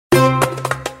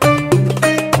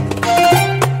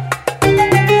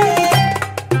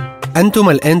أنتم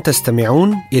الآن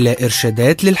تستمعون إلى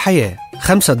إرشادات للحياة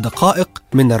 5 دقائق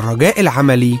من الرجاء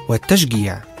العملي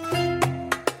والتشجيع.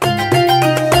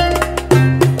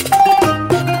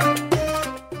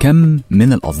 كم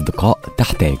من الأصدقاء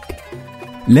تحتاج؟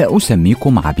 لا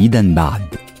أسميكم عبيدا بعد،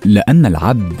 لأن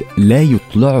العبد لا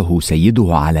يطلعه سيده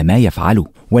على ما يفعله،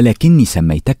 ولكني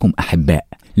سميتكم أحباء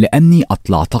لأني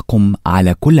أطلعتكم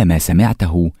على كل ما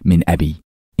سمعته من أبي.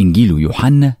 إنجيل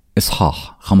يوحنا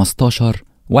إصحاح 15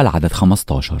 والعدد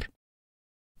 15.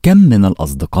 كم من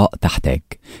الأصدقاء تحتاج؟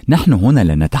 نحن هنا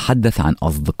لا نتحدث عن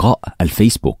أصدقاء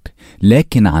الفيسبوك،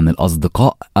 لكن عن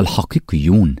الأصدقاء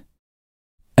الحقيقيون.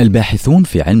 الباحثون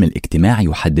في علم الاجتماع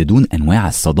يحددون أنواع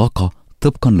الصداقة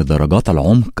طبقا لدرجات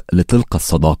العمق لتلك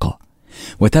الصداقة،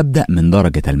 وتبدأ من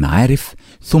درجة المعارف،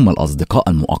 ثم الأصدقاء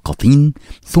المؤقتين،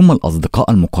 ثم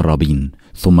الأصدقاء المقربين،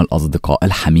 ثم الأصدقاء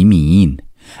الحميميين.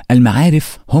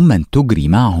 المعارف هم من تجري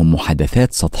معهم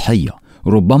محادثات سطحية،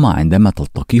 ربما عندما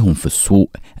تلتقيهم في السوق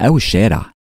أو الشارع.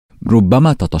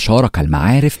 ربما تتشارك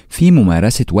المعارف في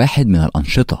ممارسة واحد من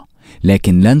الأنشطة،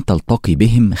 لكن لن تلتقي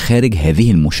بهم خارج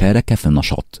هذه المشاركة في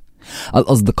النشاط.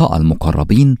 الأصدقاء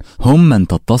المقربين هم من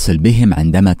تتصل بهم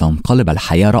عندما تنقلب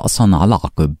الحياة رأسا على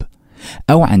عقب،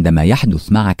 أو عندما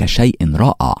يحدث معك شيء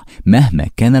رائع مهما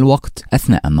كان الوقت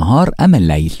أثناء النهار أم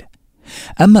الليل.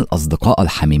 أما الأصدقاء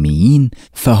الحميميين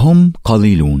فهم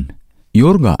قليلون.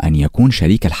 يرجى أن يكون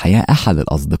شريك الحياة أحد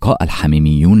الأصدقاء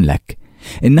الحميميون لك.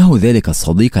 إنه ذلك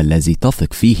الصديق الذي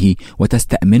تثق فيه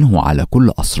وتستأمنه على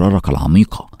كل أسرارك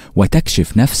العميقة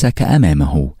وتكشف نفسك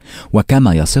أمامه.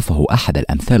 وكما يصفه أحد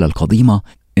الأمثال القديمة،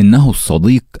 إنه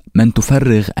الصديق من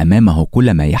تفرغ أمامه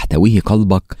كل ما يحتويه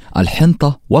قلبك،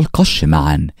 الحنطة والقش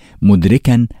معا،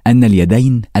 مدركا أن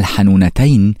اليدين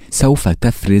الحنونتين سوف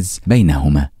تفرز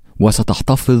بينهما،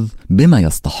 وستحتفظ بما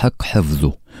يستحق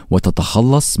حفظه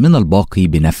وتتخلص من الباقي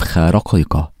بنفخة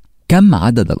رقيقة. كم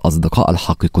عدد الأصدقاء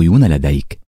الحقيقيون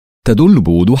لديك؟ تدل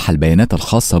بوضوح البيانات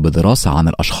الخاصة بدراسة عن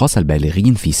الأشخاص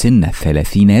البالغين في سن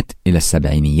الثلاثينات إلى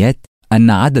السبعينيات أن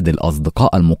عدد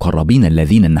الأصدقاء المقربين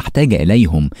الذين نحتاج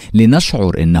إليهم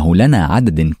لنشعر أنه لنا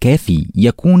عدد كافي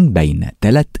يكون بين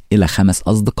 3 إلى 5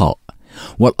 أصدقاء.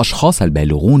 والأشخاص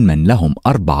البالغون من لهم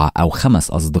 4 أو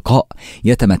 5 أصدقاء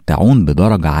يتمتعون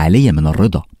بدرجة عالية من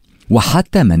الرضا.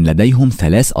 وحتى من لديهم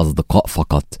 3 أصدقاء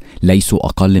فقط ليسوا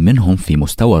أقل منهم في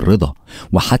مستوى الرضا.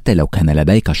 وحتى لو كان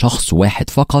لديك شخص واحد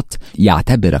فقط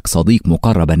يعتبرك صديق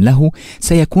مقربا له،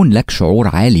 سيكون لك شعور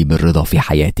عالي بالرضا في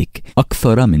حياتك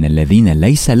أكثر من الذين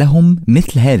ليس لهم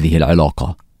مثل هذه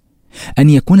العلاقة. أن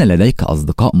يكون لديك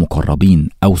أصدقاء مقربين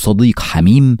أو صديق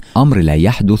حميم أمر لا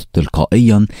يحدث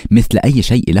تلقائيا مثل أي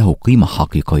شيء له قيمة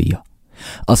حقيقية.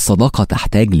 الصداقة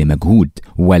تحتاج لمجهود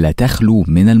ولا تخلو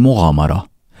من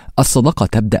المغامرة. الصداقة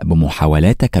تبدأ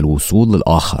بمحاولاتك الوصول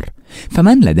للآخر،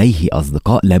 فمن لديه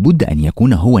أصدقاء لابد أن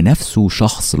يكون هو نفسه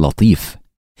شخص لطيف.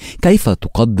 كيف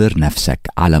تقدر نفسك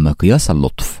على مقياس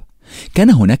اللطف؟ كان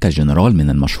هناك جنرال من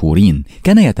المشهورين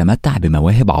كان يتمتع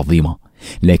بمواهب عظيمة،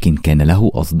 لكن كان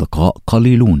له أصدقاء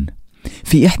قليلون.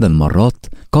 في إحدى المرات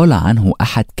قال عنه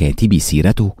أحد كاتبي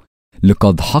سيرته: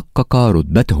 لقد حقق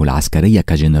رتبته العسكرية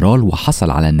كجنرال وحصل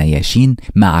على النياشين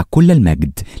مع كل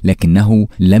المجد، لكنه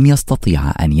لم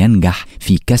يستطيع أن ينجح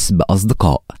في كسب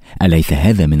أصدقاء. أليس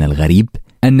هذا من الغريب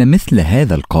أن مثل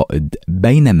هذا القائد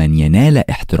بين من ينال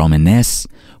احترام الناس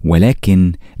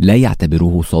ولكن لا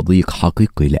يعتبره صديق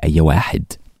حقيقي لأي واحد؟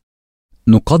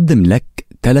 نقدم لك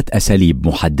 3 أساليب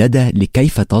محددة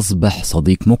لكيف تصبح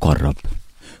صديق مقرب.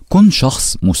 كن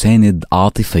شخص مساند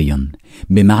عاطفيا،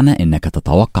 بمعنى أنك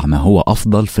تتوقع ما هو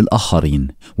أفضل في الآخرين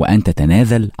وأن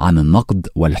تتنازل عن النقد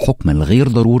والحكم الغير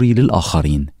ضروري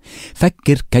للآخرين.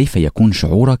 فكر كيف يكون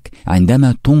شعورك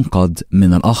عندما تنقد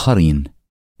من الآخرين.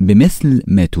 بمثل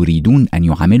ما تريدون أن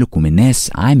يعاملكم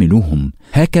الناس عاملوهم،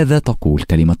 هكذا تقول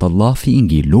كلمة الله في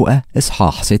إنجيل لوقا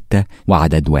إصحاح 6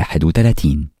 وعدد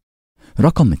 31.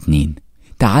 رقم 2: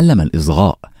 تعلم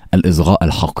الإصغاء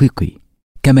الحقيقي.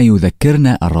 كما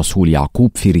يذكرنا الرسول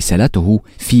يعقوب في رسالته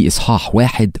في إصحاح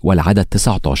 1 والعدد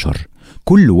 19: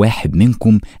 كل واحد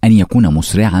منكم أن يكون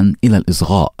مسرعا إلى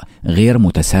الإصغاء غير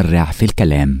متسرع في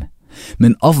الكلام.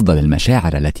 من أفضل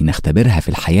المشاعر التي نختبرها في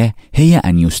الحياة هي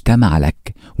أن يستمع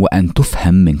لك وأن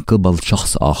تفهم من قبل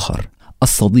شخص آخر.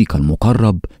 الصديق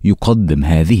المقرب يقدم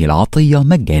هذه العطية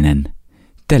مجانا.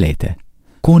 3: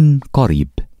 كن قريب.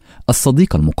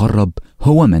 الصديق المقرب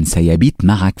هو من سيبيت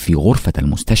معك في غرفة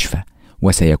المستشفى،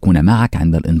 وسيكون معك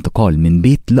عند الانتقال من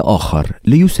بيت لآخر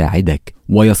ليساعدك،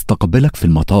 ويستقبلك في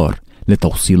المطار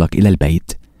لتوصيلك إلى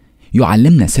البيت.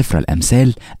 يعلمنا سفر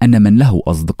الأمثال أن من له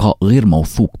أصدقاء غير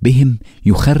موثوق بهم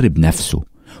يخرب نفسه،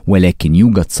 ولكن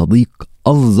يوجد صديق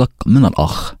ألزق من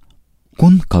الأخ.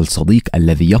 كن كالصديق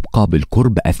الذي يبقى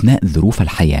بالقرب أثناء ظروف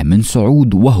الحياة من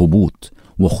صعود وهبوط،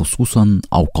 وخصوصا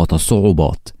أوقات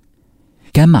الصعوبات.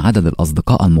 كم عدد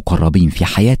الأصدقاء المقربين في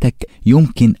حياتك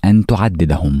يمكن أن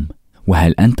تعددهم؟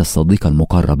 وهل أنت الصديق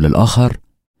المقرب للآخر؟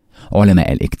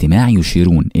 علماء الاجتماع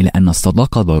يشيرون إلى أن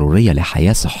الصداقة ضرورية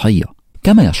لحياة صحية،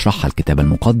 كما يشرحها الكتاب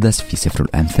المقدس في سفر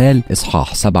الأمثال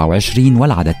إصحاح 27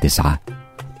 والعدد 9.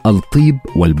 الطيب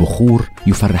والبخور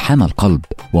يفرحان القلب،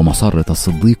 ومسرة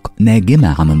الصديق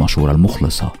ناجمة عن المشورة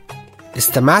المخلصة.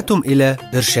 استمعتم إلى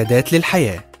إرشادات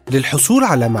للحياة. للحصول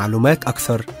على معلومات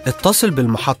أكثر اتصل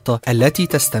بالمحطة التي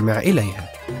تستمع إليها.